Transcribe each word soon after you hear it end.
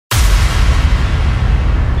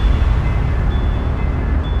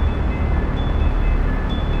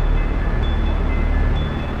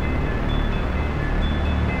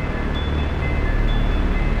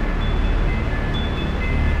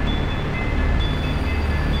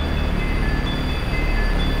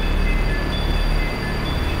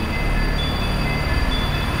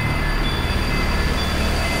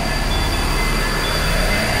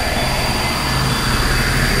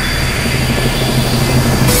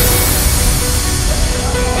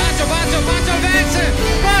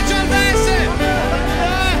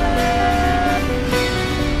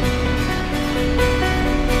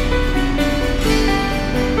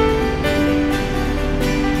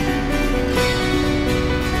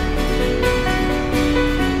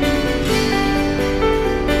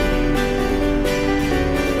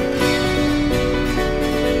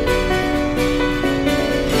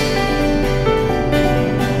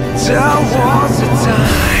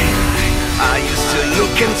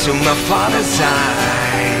into my father's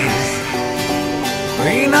eyes.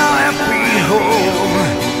 In our happy home,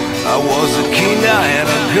 I was a king, I had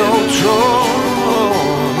a gold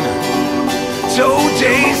throne. 2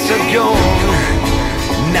 days ago,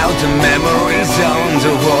 now the memories on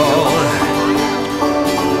the wall.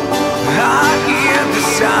 I hear the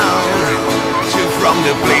sound from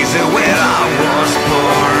the place where I was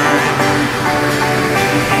born.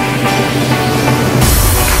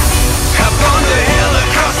 Up on the hill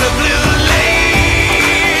across the blue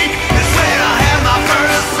lake, that's where I had my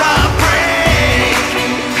first heartbreak.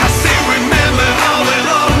 I still remember all the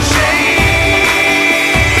long shades.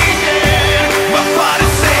 My father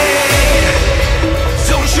said,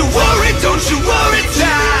 don't you worry,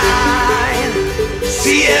 child.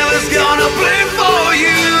 See, heaven's gonna play for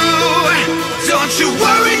you. Don't you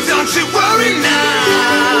worry now.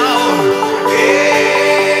 Yeah.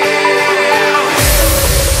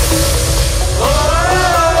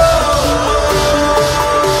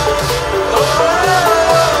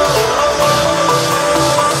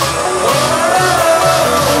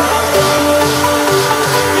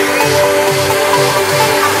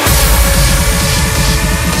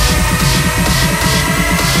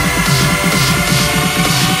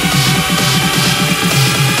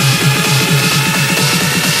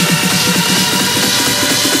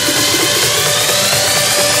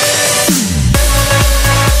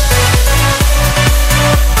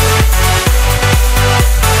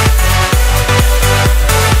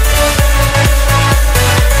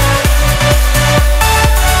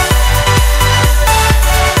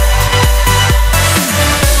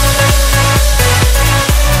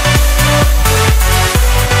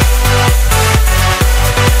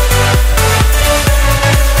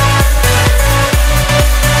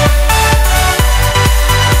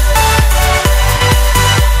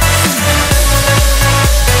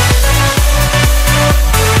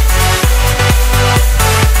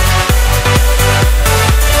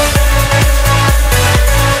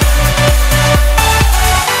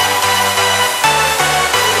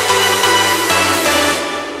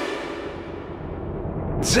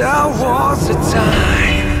 There was a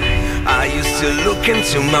time I used to look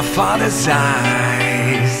into my father's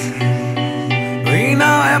eyes. In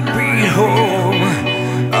our happy home,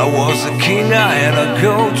 I was a king, I had a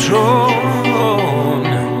gold throne.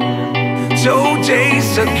 2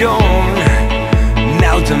 days ago,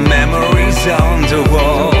 now the memories on the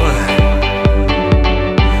wall.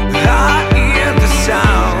 I hear the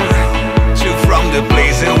sound from the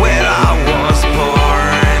place where I was born.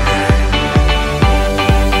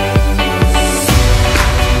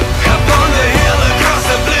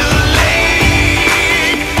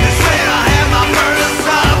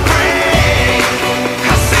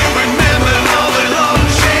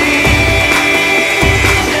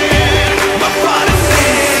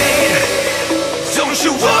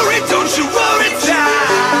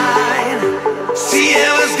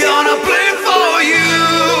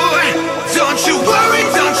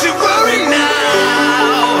 Don't you worry now.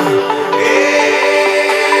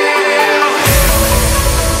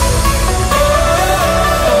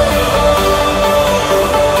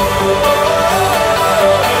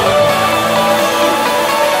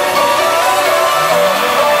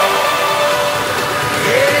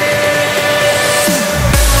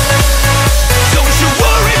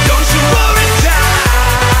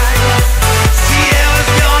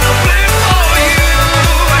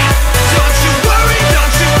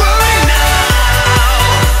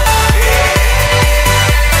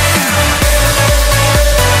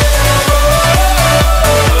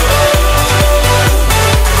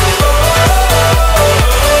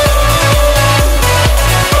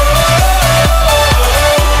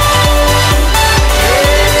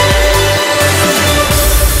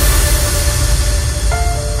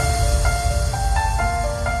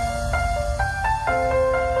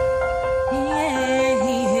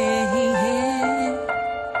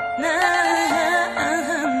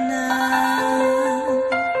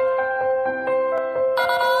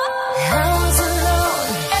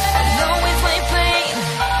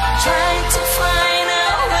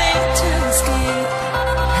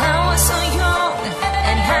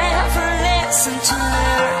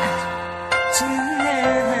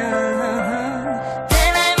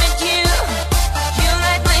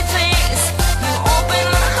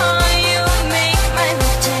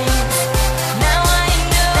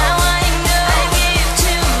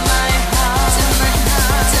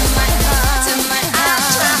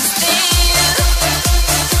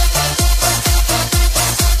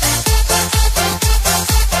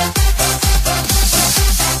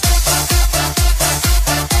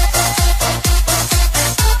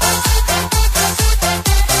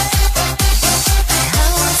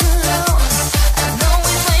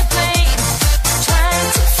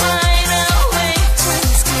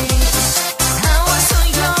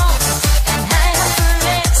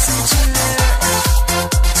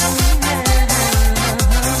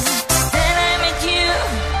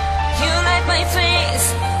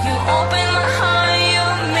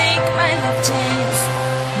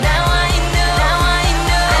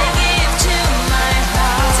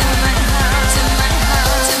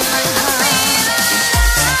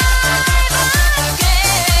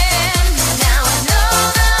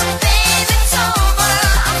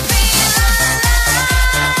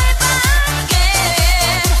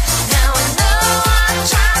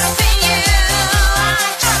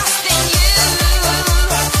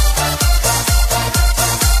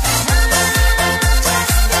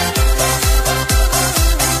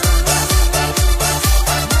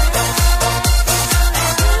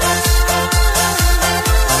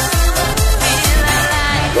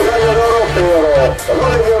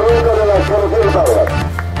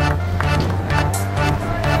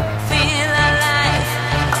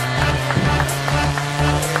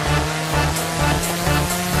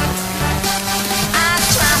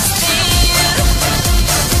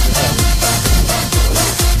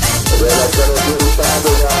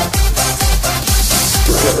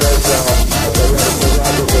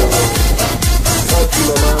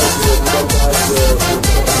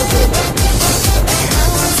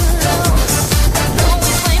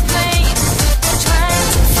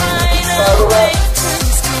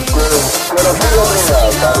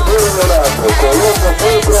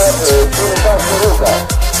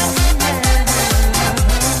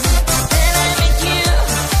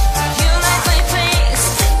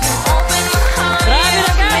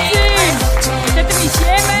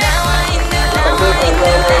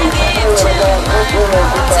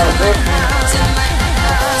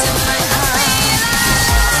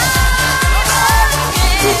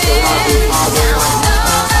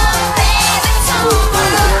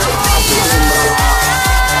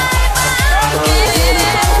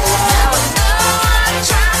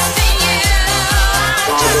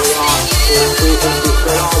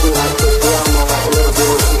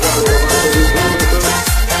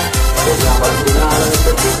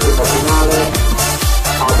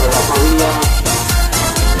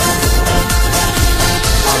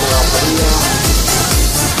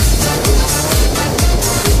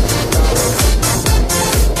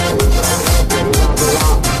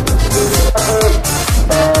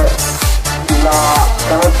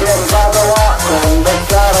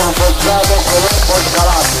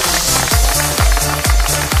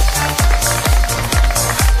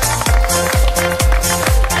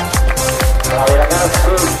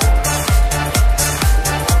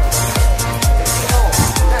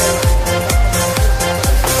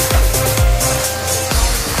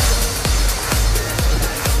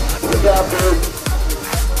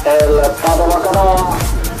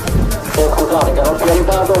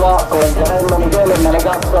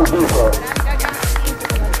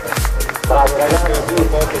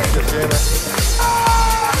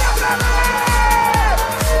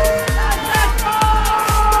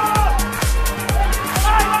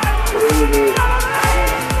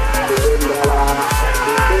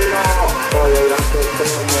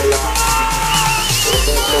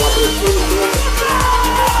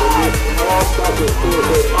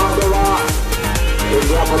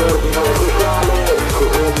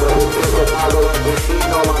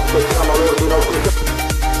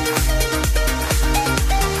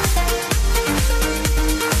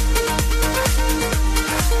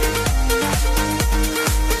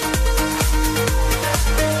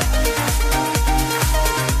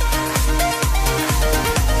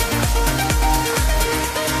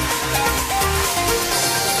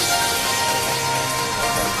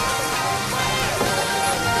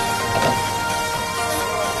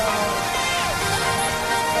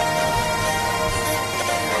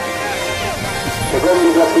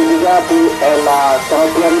 Secondi classificati è la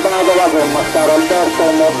Canottiera di Padova con Massaro Alberto,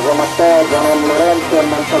 Mozzo Matteo, Gianello Lorenzo e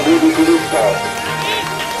Mantapiedi Filippo.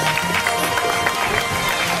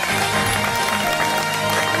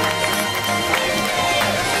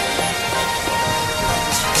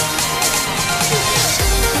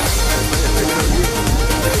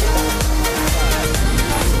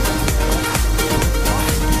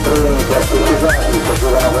 Che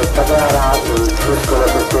giocano questa gara sul circolo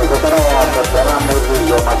sotteso però Fernando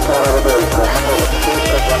Rillo, Massaro Roberto,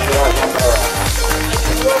 Gianluca Andrea,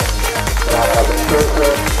 brava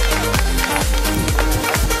Sotteso.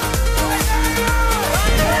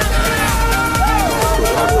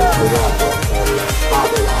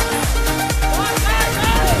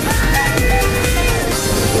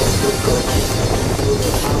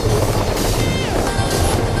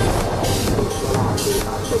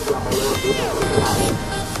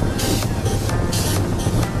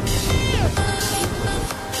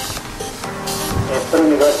 E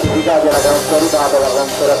primi classificati alla Canottiera di Padova con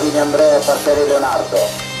Serafini Andrea e Parteri Leonardo.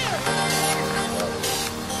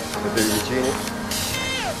 Siete vicini?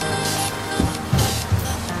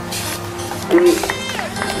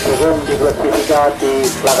 Secondi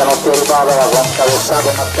classificati la Canottiera di Padova con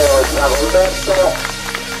Cavettato Matteo e Giacomo Alberto.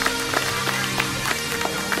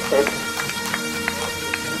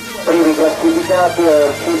 Primi classificati è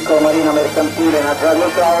il Circo Marina Mercantile Nazario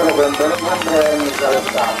Tauro con Benedetto Andrea e Nisa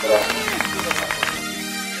Alessandro.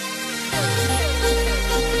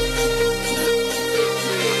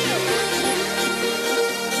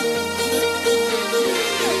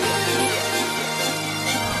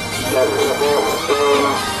 Terzo posto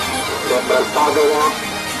sembra il Padova,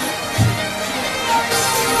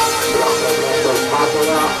 il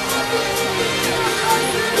Padova,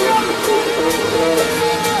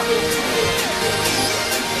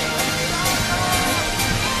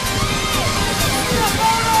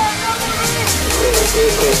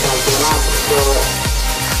 il campionato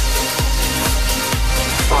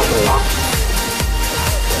Padova.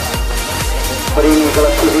 Primi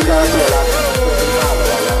classificati alla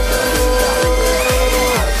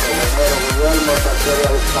Guglielmo e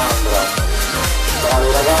Alessandro. Bravi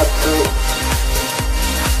ragazzi.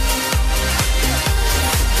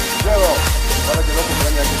 Guarda che dopo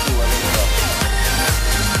prendi anche tu,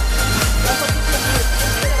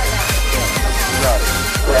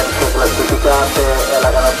 Terzo classificate è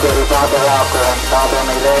la canottieri Padova con Paolo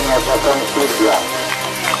Milenia e Giappone Silvia.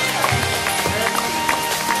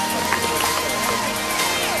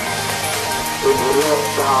 Quindi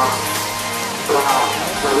lotta tra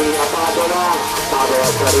Marina Padova sta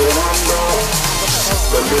rivenendo,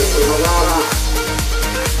 bellissima gara.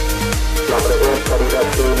 La presenza di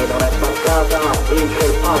Gattini non è mancata, vince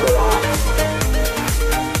il Padova.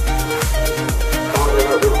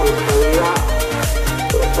 Padova sul quinta via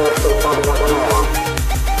e terzo il Padova Canova.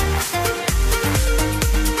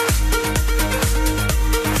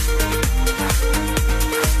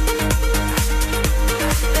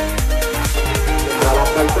 Dalla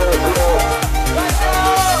Caltesio,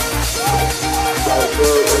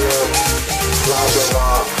 Padova.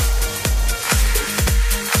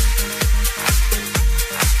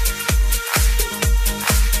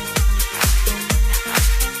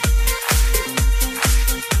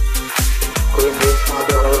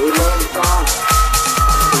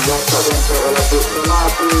 Sempre con la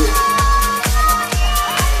Bustonati,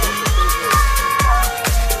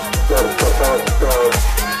 terzo posto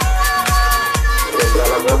sembra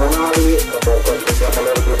la Comunali, adesso sentiamo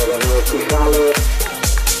l'ordine del mio ufficiale.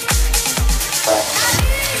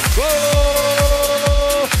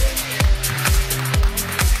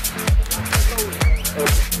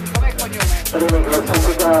 Primi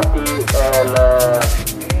classificati è il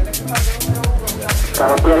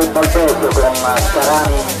canottieri Balbesio con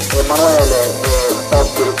Carani Emanuele e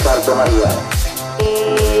Spotti Riccardo Maria.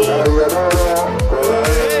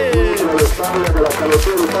 Le spalle della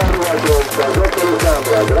canottieri Padova con Casotto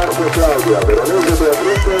Alessandra, grazie Claudia, Veronese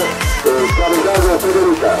Beatrice e Cavidago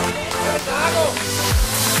Federica.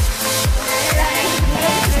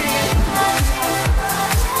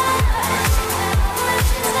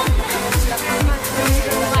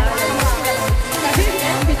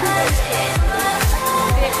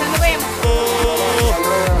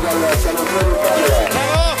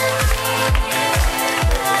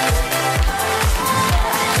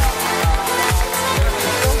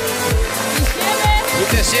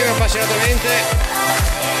 tutti assieme appassionatamente.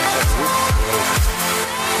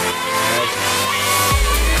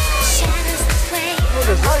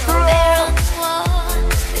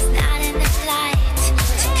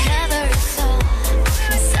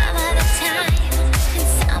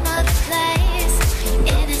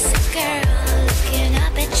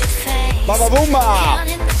 Baba Bumba!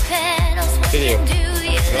 Che Dio? No,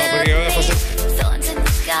 perché ora posso...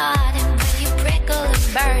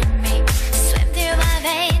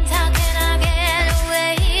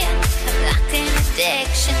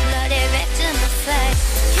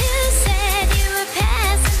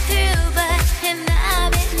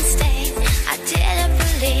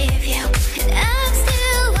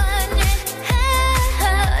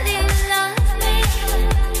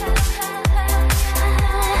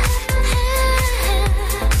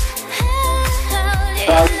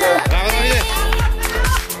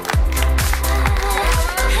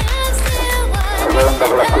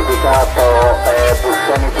 Classificato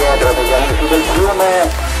Bussoni Pietro degli Amici del Fiume,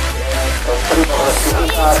 il primo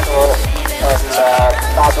classificato è il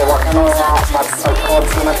Padova Canova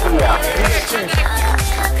Alfonso Mattia.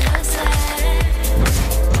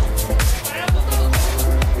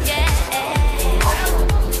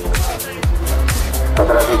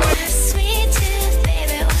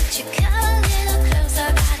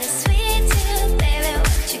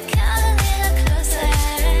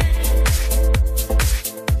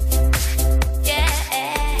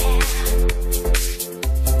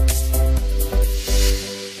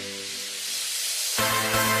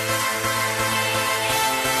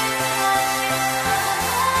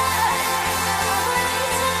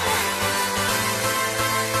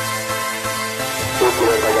 Tutti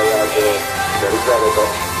le ragazze del risalto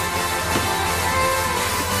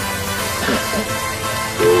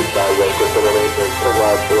e taglia in questo momento il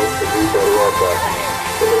traguardo seguito a ruota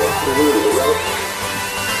delle chirurgica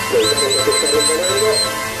che sta rimanendo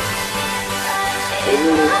e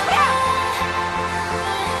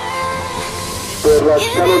il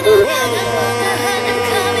salutore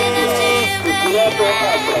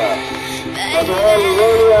Alza, Manuel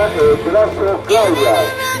Loria e Grasso Claudia.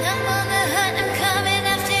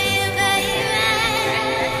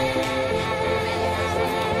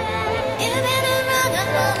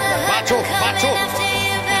 Faccio!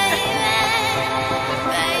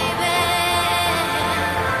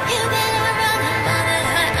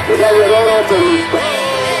 Medaglia d'oro per il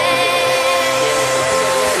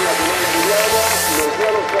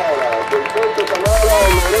del Ponte Canala e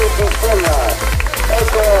Lorenzo Stella.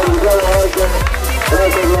 Ecco il bravo oggi,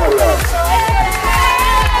 prego Gloria.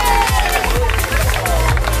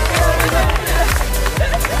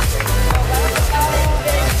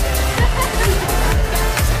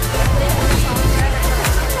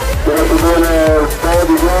 Buone un po'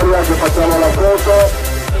 di gloria che facciamo la foto.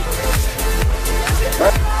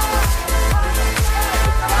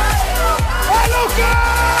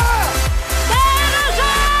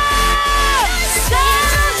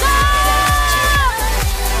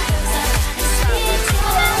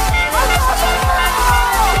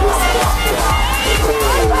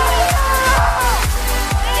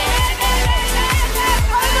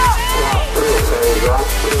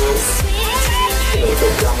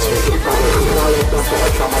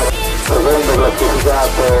 Secondo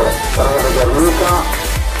classificato Mixer Gianluca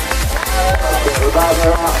VDJ,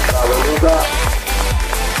 bravo Luca.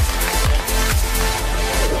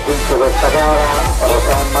 Vince questa gara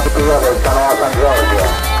Rosan Mattia del CACCAMO San Giorgio.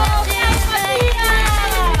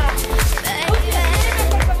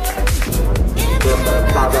 Sembra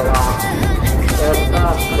Padova terza,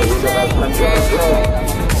 seguito dal San Giorgio.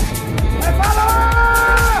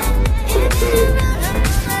 Quindi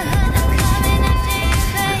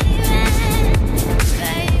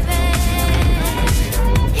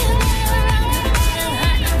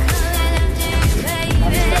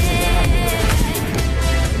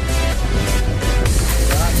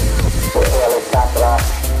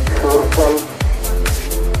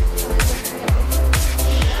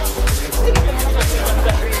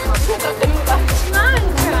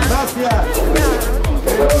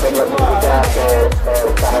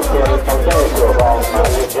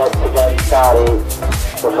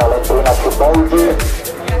Valentina Ciboldi.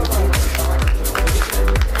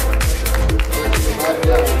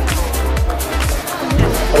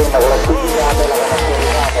 Prima classificata la gara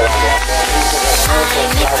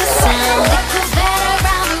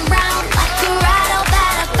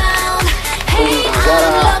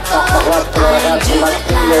 4 ragazzi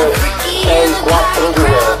maschile 6-4-2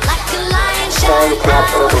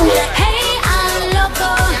 6-4-2.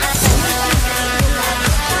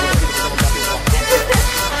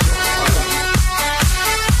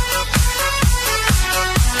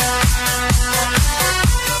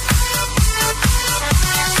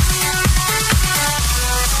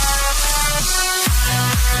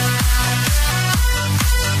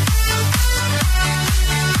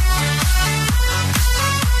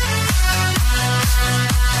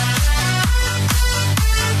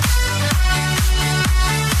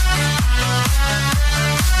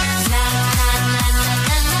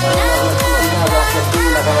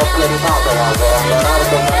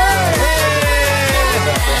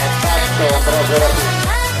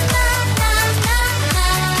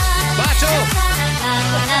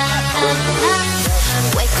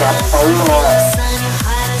 K1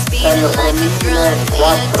 Senior 3000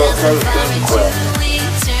 465.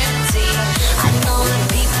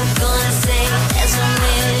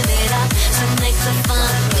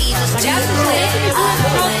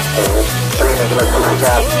 Primi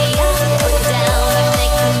classificati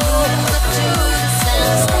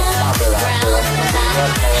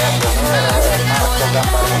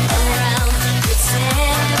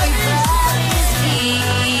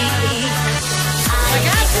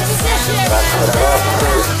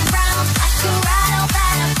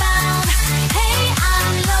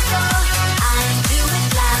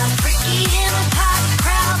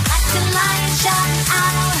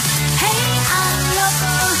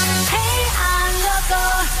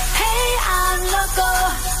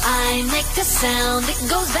I make a sound, it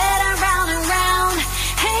goes better round and round.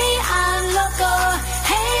 Hey, I'm loco,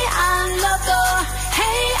 hey, I'm loco,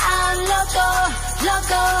 hey, I'm loco,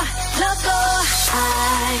 loco, loco.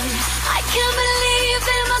 I can't believe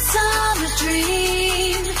in my summer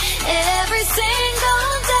dream every single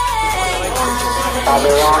day.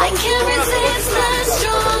 I can't resist the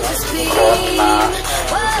strongest beam.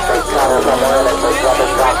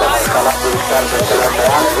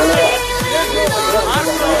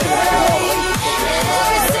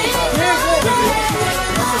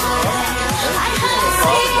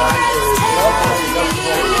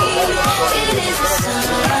 It is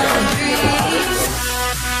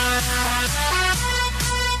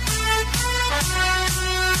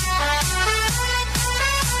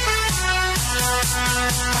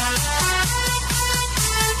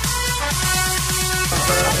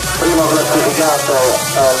primo classificato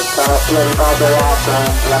il canottiere di Padova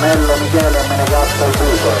con Planello Michele e Menegatta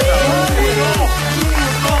Giuso.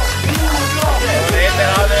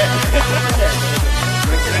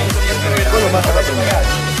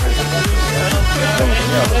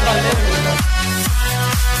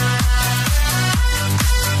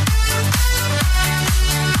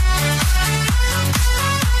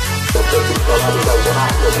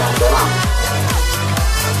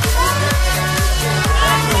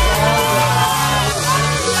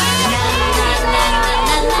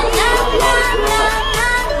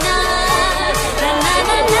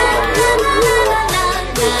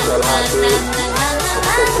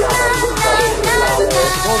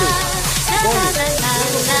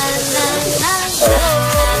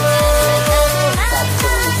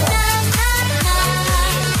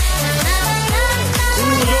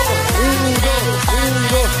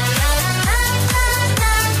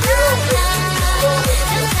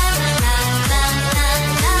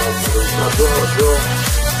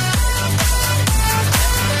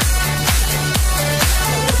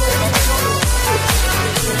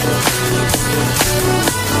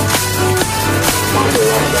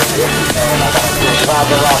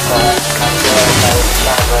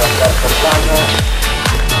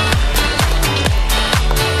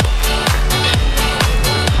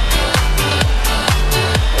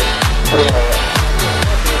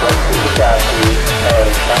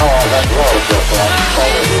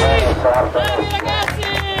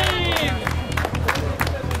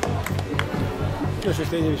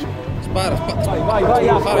 Spara, vai,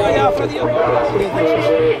 Afra.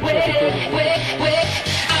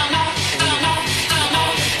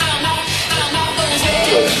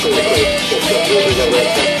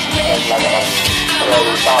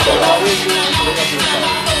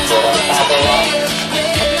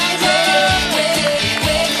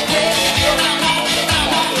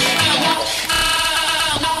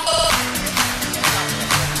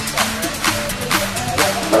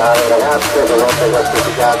 Brave ragazze, seconde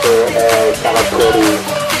classificate Cavaccieri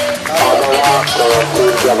Padova con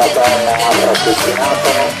Silvia Paterna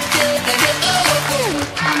fraccessinata.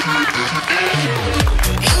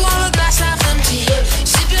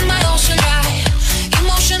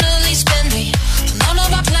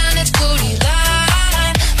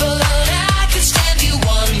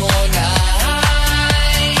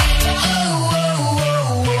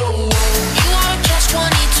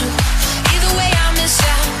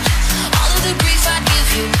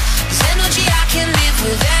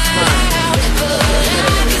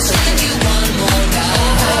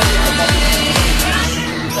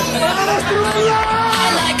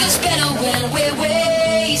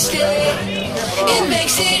 It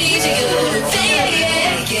makes it easier to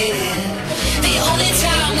think. The only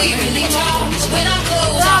time we really talk is when our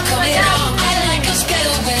clothes are coming off. I like us better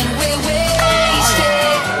when we're wasted.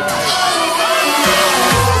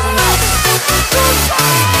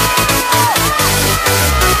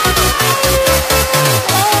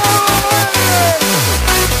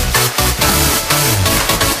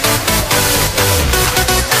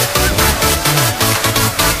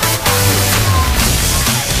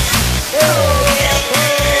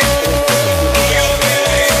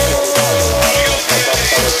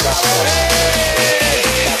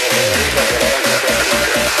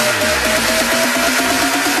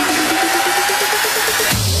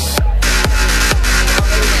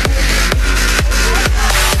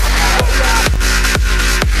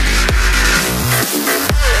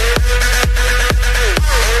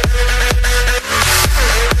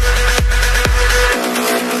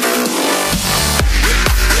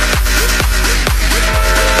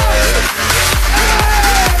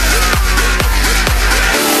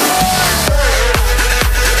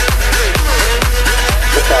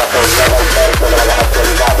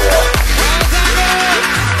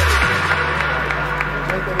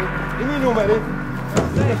 Dimmi i numeri.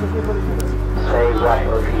 6,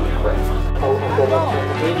 4,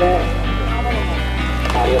 5.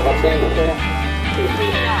 Mario Pazienza,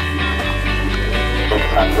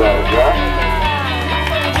 San Giorgio.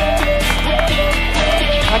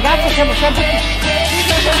 Ragazzi, siamo sempre qui.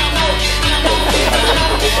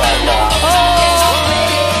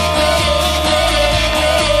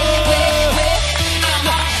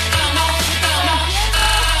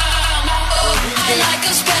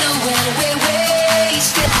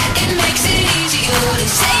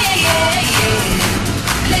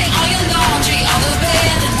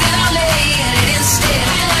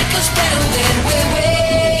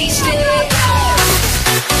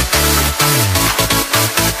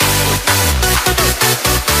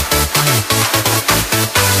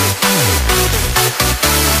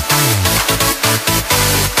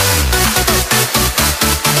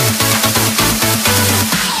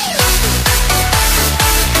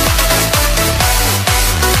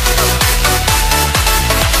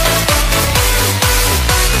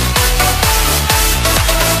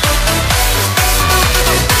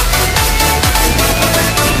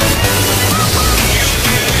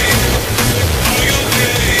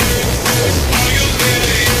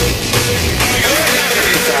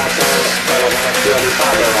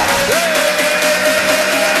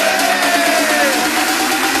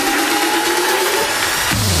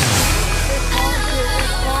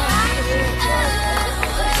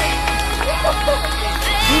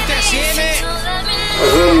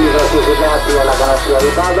 classificati alla garanzia di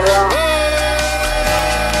Padova.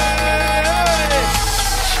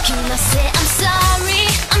 Can I say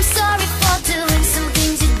I'm sorry for doing some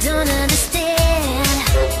things you don't understand.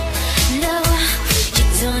 No, you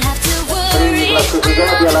don't have to Primi worry.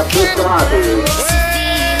 classificati alla Pescamati.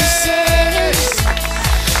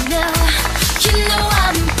 No, you know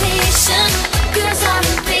I'm impatient. Girls are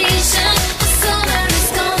impatient. The summer is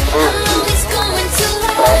gone. I'm always going to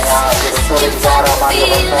last. Direttore di gara Mario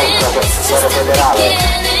Consenso, consigliere federale.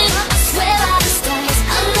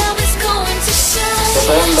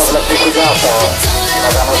 Secondo classificato la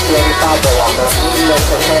garanzia di Padova per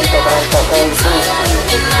 1636 punti.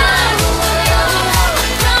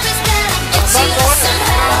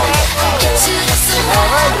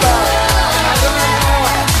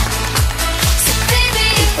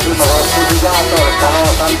 Primo classificato il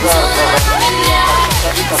Canale San Giorgio.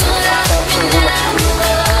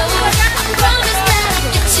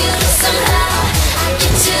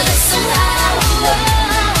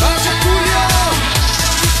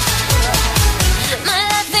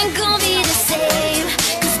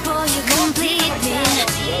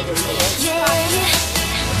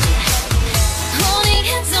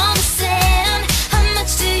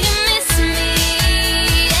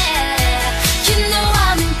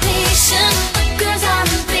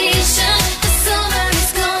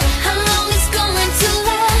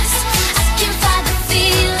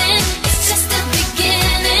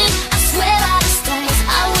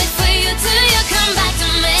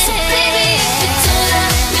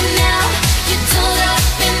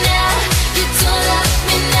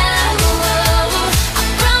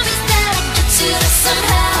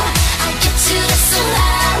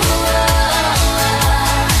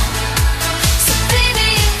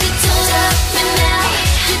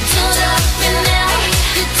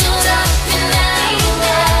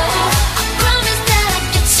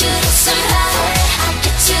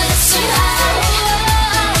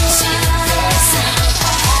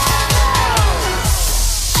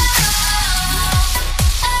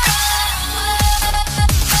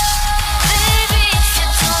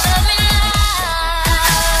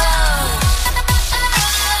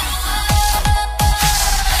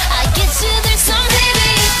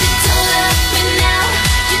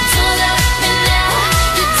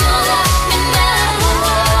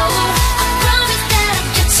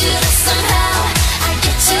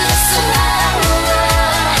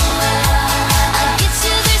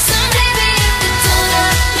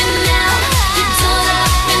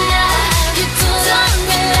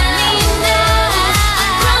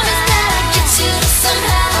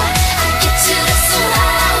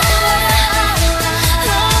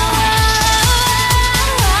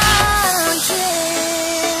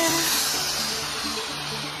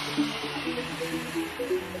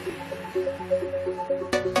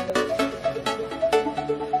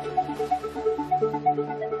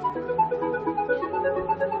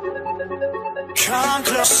 Come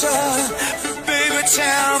closer, baby,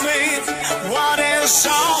 tell me what is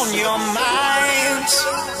on your mind.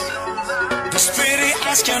 This pretty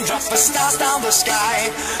eyes can drop the stars down the sky,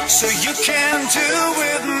 so you can do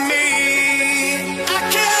with me. I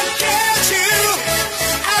can't get you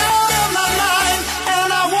out of my mind, and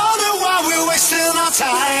I wonder why we're wasting our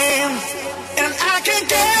time. And I can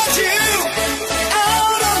get you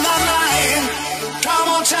out of my mind. Come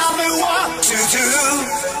on, tell me what to do.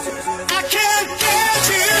 I can't get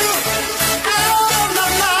you out of my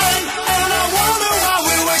mind, and I wonder why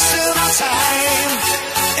we're wasting our time.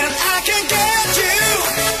 And I can get you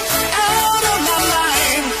out of my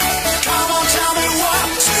mind. Come on, tell me what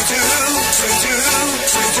to do, to do,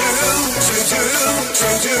 to do, to do, to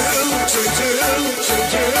do, to do, to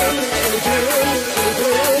do,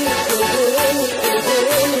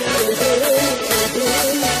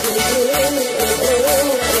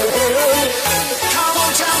 Come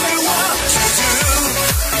on, tell me what to do.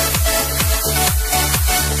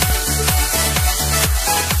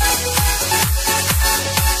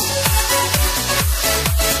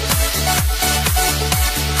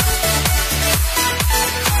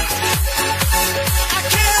 I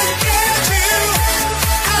can't get you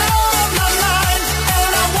out of my mind,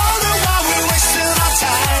 and I wonder why we're wasting our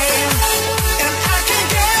time. And I can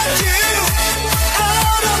get you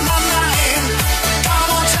out of my mind. Come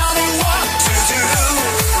on, tell me what to do.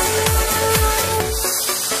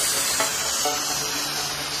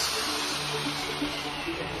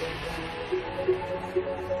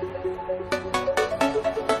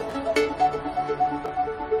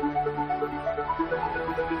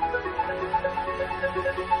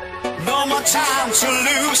 No more time to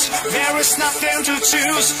lose, there is nothing to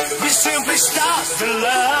choose. We simply start the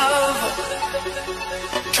love.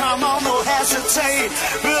 come on, no hesitate.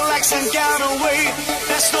 Relax and get away.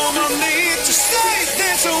 There's no more need to stay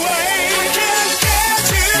this way. I can't get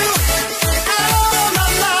you out of my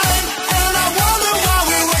mind, and I wonder why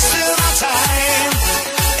we're wasting our time.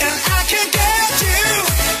 And I can't get you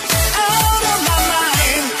out of my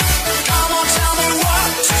mind. Come on, tell me what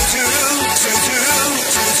to do, to do,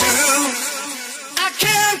 to do. I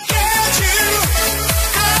can't get you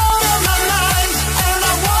out of my mind, and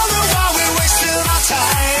I wonder why we're wasting our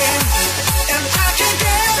time. And I can't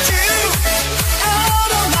get you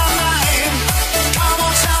out of my mind. Come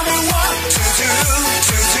on, tell me what to do,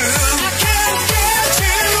 to do. I can't get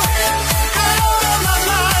you out of my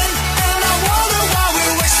mind, and I wonder why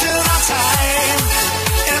we're wasting our time.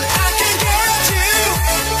 And I can't get you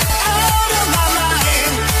out of my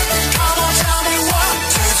mind. Come on, tell me what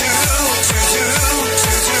to do, to do,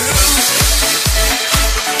 to do.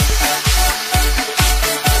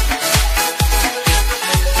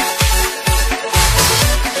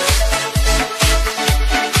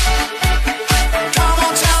 Come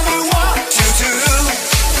on, tell me what to do.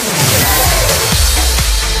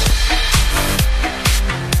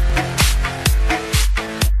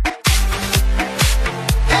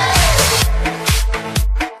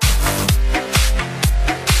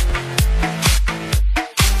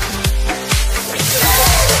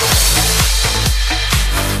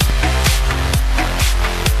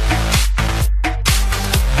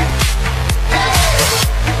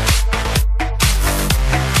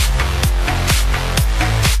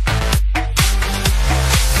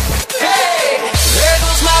 There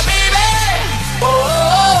goes my baby.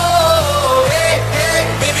 Oh, hey, hey,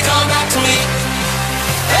 baby, come back to me.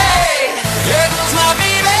 Hey, there goes my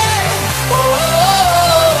baby.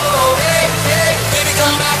 Oh, hey, hey, baby,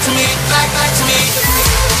 come back to me, back to me.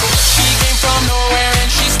 She came from nowhere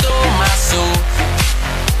and she stole my soul.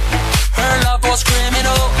 Her love was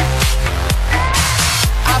criminal.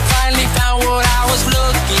 I finally found what I was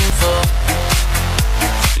looking for.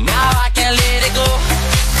 Now I can't let it go.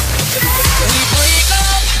 We break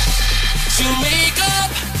up to make up,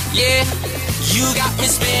 yeah. You got me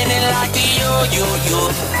spinning like a yo-yo-yo.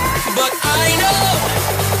 But I know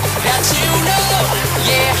that you know,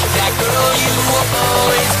 yeah, that girl, you will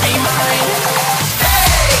always be mine.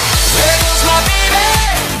 Hey, there goes my baby.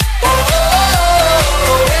 Oh,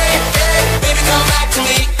 hey, hey, baby, come back to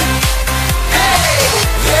me. Hey,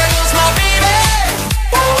 there goes my baby.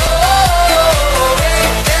 Oh, hey,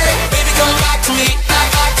 hey, baby, come back to me,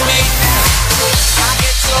 back to me. I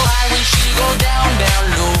get so high when she go down, down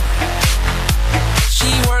low. She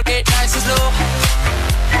work it nice and slow.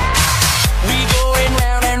 We going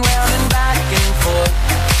round and round and back and forth.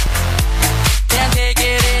 Can't take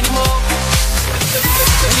it anymore.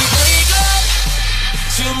 We break up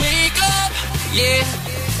to make up, yeah.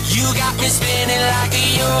 You got me spinning like a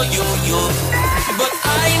yo-yo-yo. But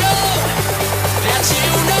I know